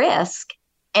the risk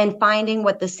and finding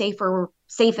what the safer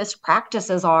safest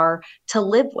practices are to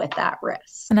live with that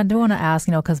risk. And I do want to ask,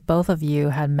 because both of you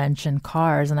had mentioned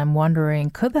cars, and I'm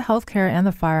wondering, could the healthcare and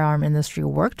the firearm industry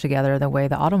work together the way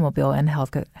the automobile and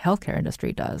healthcare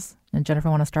industry does? And Jennifer,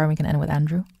 want to start? We can end with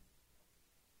Andrew.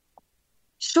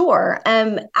 Sure.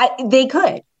 They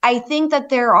could. I think that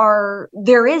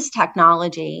there is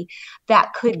technology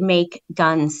that could make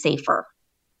guns safer.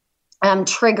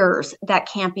 Triggers that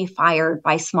can't be fired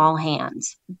by small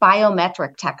hands,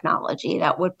 biometric technology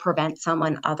that would prevent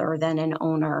someone other than an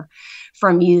owner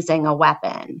from using a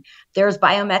weapon. There's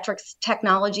biometrics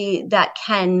technology that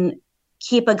can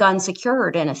keep a gun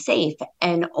secured in a safe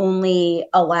and only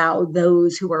allow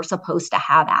those who are supposed to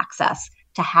have access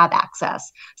to have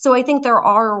access. So I think there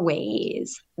are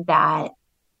ways that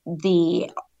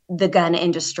the gun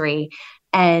industry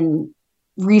and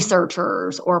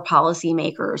researchers or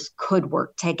policymakers could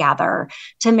work together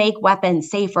to make weapons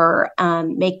safer,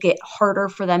 make it harder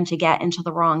for them to get into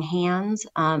the wrong hands,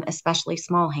 especially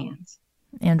small hands.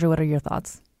 Andrew, what are your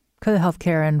thoughts? Could the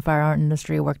healthcare and firearm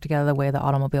industry work together the way the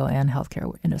automobile and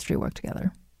healthcare industry work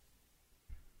together?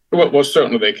 Well,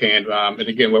 certainly they can. And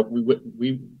again,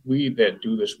 we that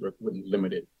do this work wouldn't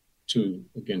limit it to,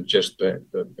 again, just the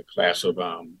class of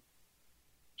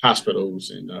hospitals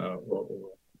and or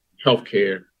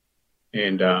healthcare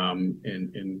and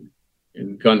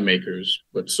gun makers,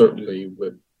 but certainly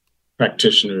with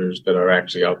practitioners that are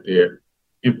actually out there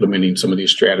implementing some of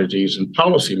these strategies and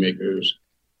policymakers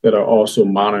that are also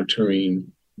monitoring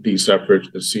these efforts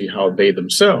to see how they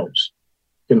themselves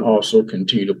can also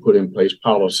continue to put in place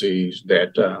policies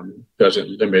that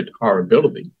doesn't limit our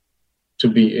ability to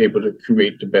be able to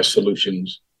create the best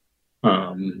solutions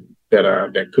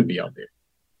that could be out there.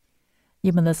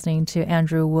 You've been listening to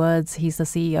Andrew Woods. He's the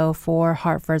CEO for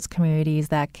Hartford's Communities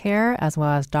That Care, as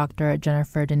well as Dr.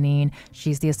 Jennifer Deneen.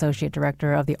 She's the Associate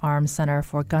Director of the Arms Center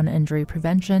for Gun Injury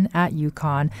Prevention at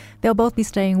UConn. They'll both be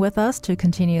staying with us to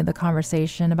continue the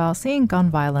conversation about seeing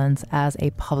gun violence as a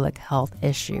public health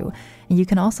issue. And you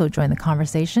can also join the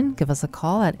conversation. Give us a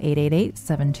call at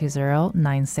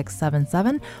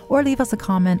 888-720-9677 or leave us a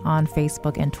comment on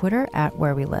Facebook and Twitter at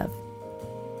Where We Live.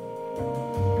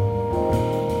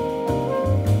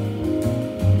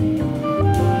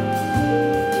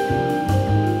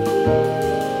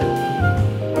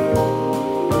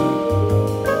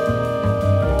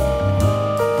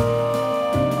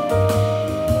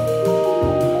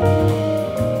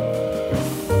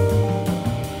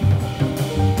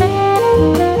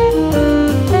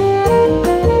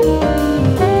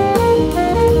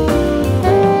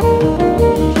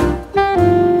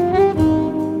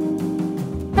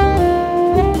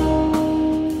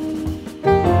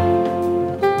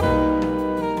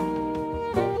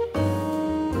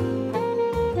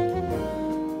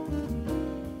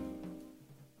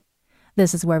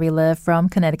 This is Where We Live from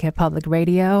Connecticut Public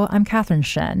Radio. I'm Catherine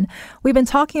Shen. We've been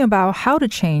talking about how to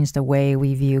change the way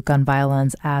we view gun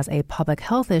violence as a public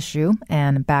health issue.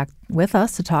 And back with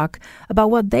us to talk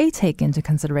about what they take into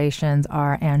considerations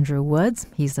are Andrew Woods.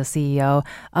 He's the CEO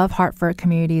of Hartford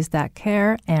Communities That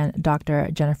Care, and Dr.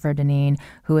 Jennifer Deneen,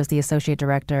 who is the Associate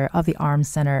Director of the Arms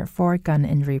Center for Gun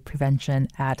Injury Prevention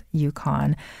at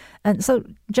UConn. And so,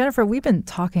 Jennifer, we've been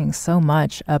talking so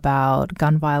much about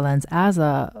gun violence as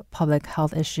a public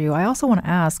health issue. I also want to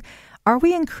ask, are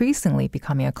we increasingly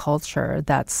becoming a culture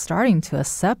that's starting to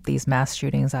accept these mass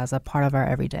shootings as a part of our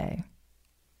everyday?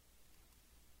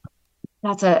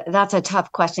 That's a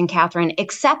tough question, Catherine.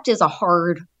 Accept is a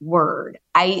hard word.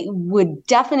 I would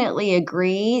definitely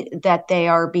agree that they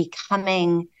are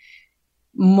becoming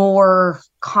more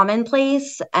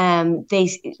commonplace.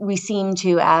 We seem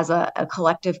to, as a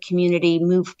collective community,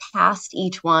 move past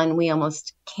each one. We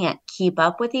almost can't keep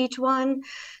up with each one.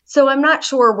 So I'm not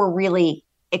sure we're really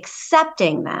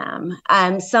accepting them.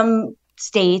 Some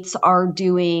states are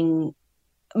doing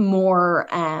more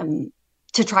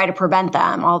to try to prevent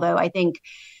them, although I think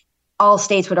all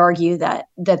states would argue that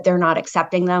they're not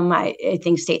accepting them. I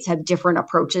think states have different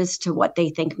approaches to what they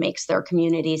think makes their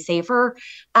community safer.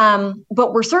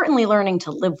 But we're certainly learning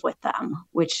to live with them,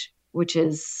 which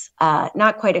is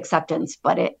not quite acceptance,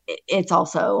 but it's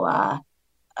also a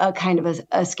kind of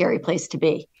a scary place to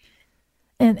be.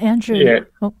 And Andrew,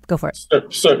 go for it.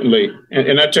 Certainly,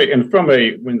 and I tell you, and from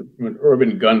an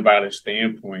urban gun violence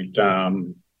standpoint,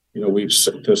 we've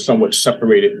somewhat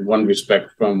separated in one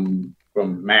respect from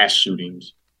mass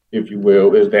shootings, if you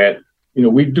will, is that,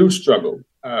 we do struggle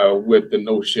with the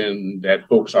notion that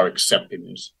folks are accepting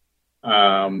this.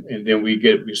 And then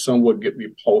we somewhat get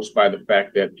repulsed by the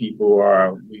fact that people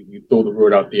we throw the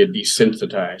word out there,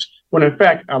 desensitized. When in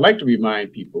fact, I like to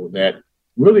remind people that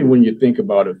really when you think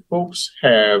about it, folks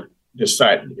have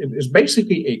decide. It's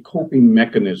basically a coping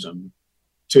mechanism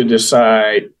to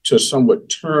decide to somewhat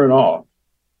turn off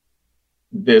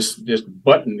this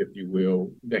button, if you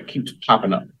will, that keeps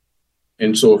popping up.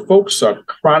 And so if folks are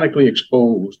chronically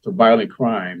exposed to violent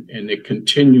crime and it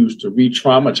continues to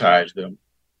re-traumatize them,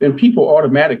 then people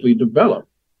automatically develop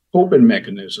coping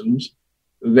mechanisms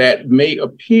that may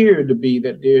appear to be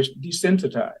that they're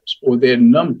desensitized or they're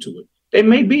numb to it. They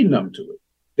may be numb to it.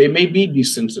 They may be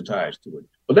desensitized to it.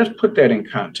 But let's put that in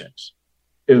context,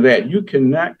 is that you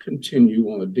cannot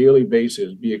continue on a daily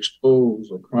basis, be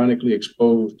exposed or chronically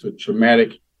exposed to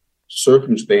traumatic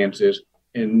circumstances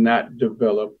and not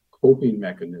develop coping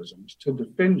mechanisms to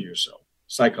defend yourself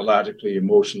psychologically,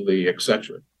 emotionally,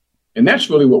 etc. And that's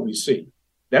really what we see.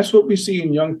 That's what we see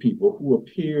in young people who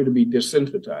appear to be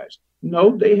desensitized.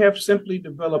 No, they have simply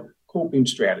developed coping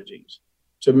strategies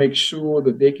to make sure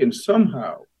that they can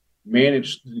somehow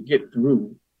manage to get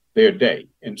through their day.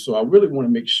 And so I really want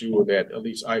to make sure that at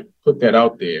least I put that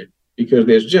out there, because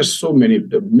there's just so many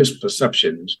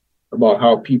misperceptions about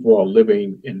how people are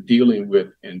living and dealing with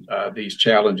these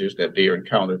challenges that they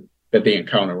encounter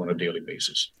on a daily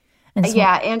basis.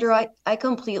 Yeah, Andrew, I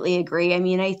completely agree. I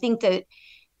mean, I think that,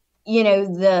 you know,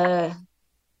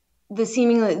 the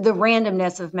seemingly the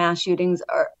randomness of mass shootings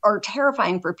are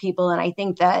terrifying for people. And I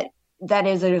think that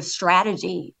is a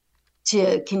strategy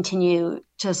to continue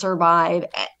to survive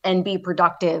and be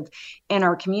productive in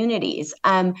our communities.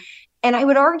 And I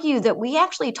would argue that we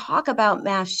actually talk about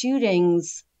mass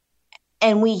shootings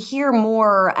and we hear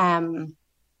more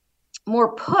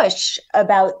push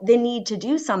about the need to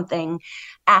do something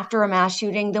after a mass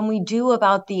shooting than we do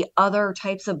about the other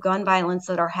types of gun violence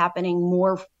that are happening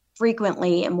more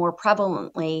frequently and more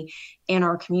prevalently in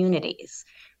our communities,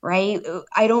 right?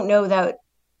 I don't know that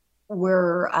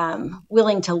we're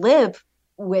willing to live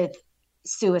with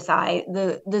suicide,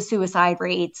 the suicide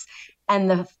rates and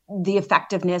the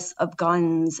effectiveness of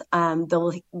guns,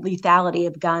 the lethality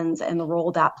of guns and the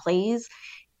role that plays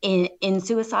in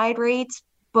suicide rates.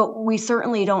 But we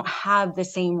certainly don't have the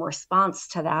same response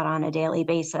to that on a daily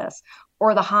basis,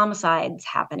 or the homicides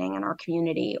happening in our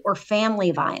community, or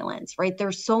family violence, right?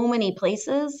 There's so many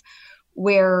places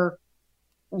where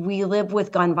we live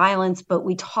with gun violence, but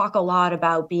we talk a lot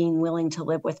about being willing to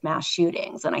live with mass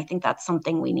shootings. And I think that's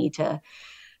something we need to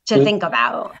think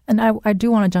about. And I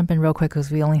do want to jump in real quick because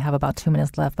we only have about 2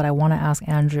 minutes left, but I want to ask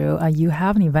Andrew, you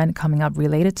have an event coming up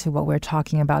related to what we're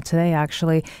talking about today,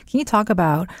 actually. Can you talk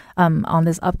about, on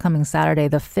this upcoming Saturday,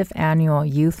 the 5th Annual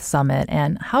Youth Summit,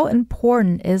 and how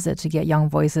important is it to get young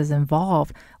voices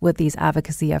involved with these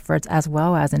advocacy efforts as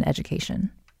well as in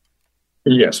education?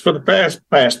 Yes, for the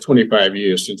past 25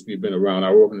 years since we've been around,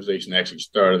 our organization actually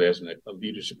started as a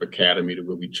leadership academy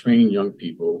where we train young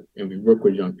people and we work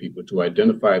with young people to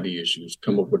identify the issues,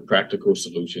 come up with practical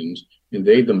solutions, and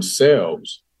they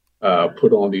themselves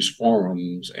put on these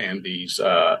forums and these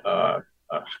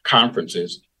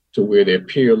conferences to where they're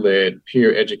peer-led,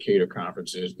 peer educator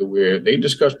conferences to where they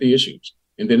discuss the issues.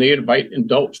 And then they invite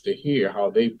adults to hear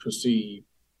how they perceive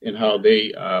and how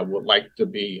they would like to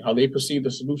be, how they perceive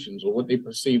the solutions or what they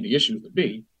perceive the issues to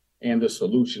be and the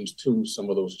solutions to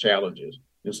some of those challenges.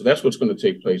 And so that's what's going to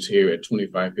take place here at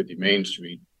 2550 Main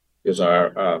Street is our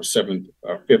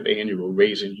 5th annual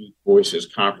Raising Youth Voices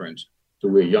Conference, to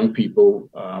where young people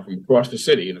from across the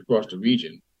city and across the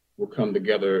region will come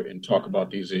together and talk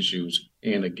about these issues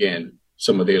and, again,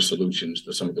 some of their solutions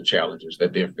to some of the challenges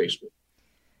that they're faced with.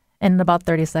 In about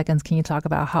 30 seconds, can you talk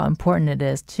about how important it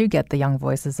is to get the young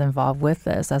voices involved with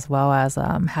this, as well as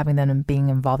having them being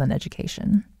involved in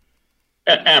education?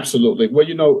 Absolutely. Well,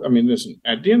 listen,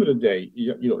 at the end of the day,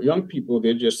 young people,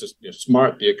 they're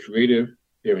smart, they're creative,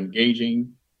 they're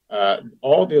engaging.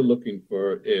 All they're looking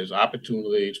for is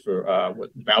opportunities for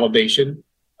validation,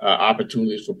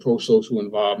 opportunities for pro-social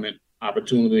involvement,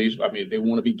 opportunities. They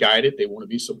want to be guided, they want to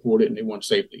be supported, and they want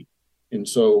safety. And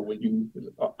so when you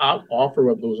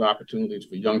offer up those opportunities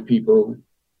for young people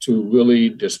to really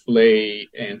display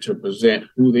and to present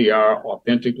who they are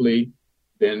authentically,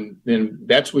 then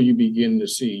that's where you begin to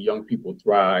see young people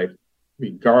thrive,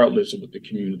 regardless of what the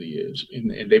community is.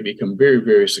 And they become very,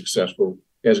 very successful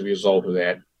as a result of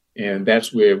that. And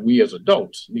that's where we as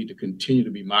adults need to continue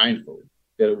to be mindful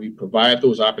that we provide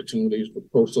those opportunities for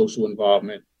pro-social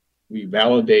involvement, we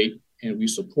validate and we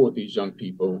support these young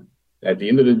people. At the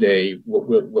end of the day, what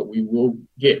we will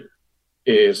get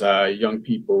is young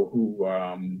people who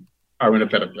are in a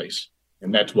better place.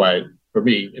 And that's why, for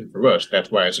me and for us, that's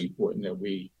why it's important that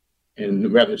we,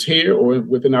 and whether it's here or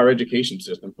within our education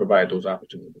system, provide those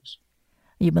opportunities.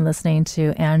 You've been listening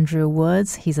to Andrew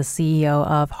Woods. He's the CEO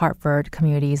of Hartford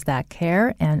Communities That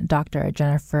Care, and Dr.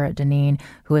 Jennifer Deneen,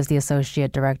 who is the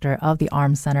Associate Director of the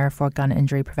Arms Center for Gun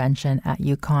Injury Prevention at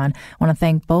UConn. I want to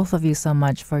thank both of you so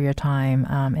much for your time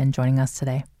and joining us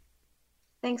today.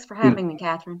 Thanks for having me,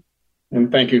 Catherine.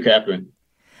 And thank you, Catherine.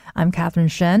 I'm Catherine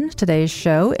Shen. Today's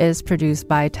show is produced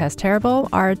by Tess Terrible.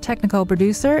 Our technical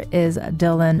producer is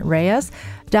Dylan Reyes.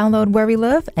 Download Where We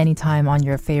Live anytime on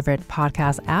your favorite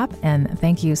podcast app. And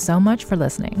thank you so much for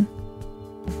listening.